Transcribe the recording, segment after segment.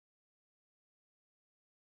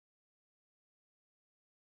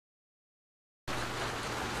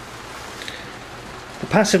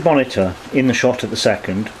passive monitor in the shot at the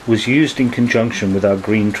second was used in conjunction with our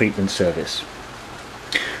green treatment service.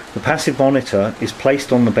 The passive monitor is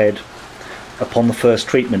placed on the bed upon the first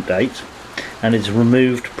treatment date and is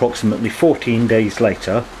removed approximately 14 days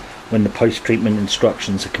later when the post-treatment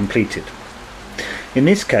instructions are completed. In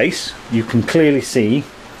this case, you can clearly see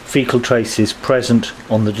faecal traces present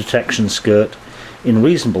on the detection skirt in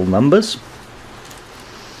reasonable numbers.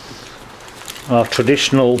 Our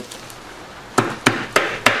traditional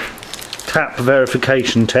tap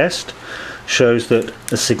verification test shows that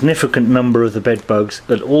a significant number of the bed bugs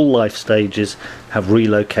at all life stages have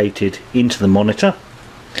relocated into the monitor,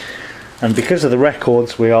 and because of the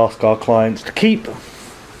records we ask our clients to keep,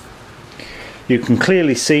 you can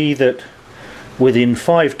clearly see that within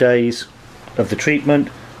 5 days of the treatment,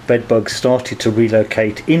 bed bugs started to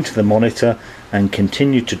relocate into the monitor and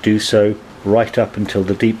continued to do so right up until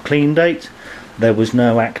the deep clean date. There was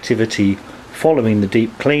no activity following the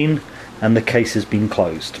deep clean and the case has been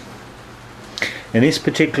closed. In this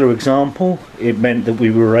particular example, it meant that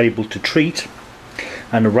we were able to treat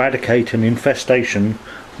and eradicate an infestation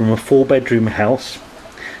from a 4-bedroom house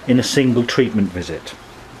in a single treatment visit.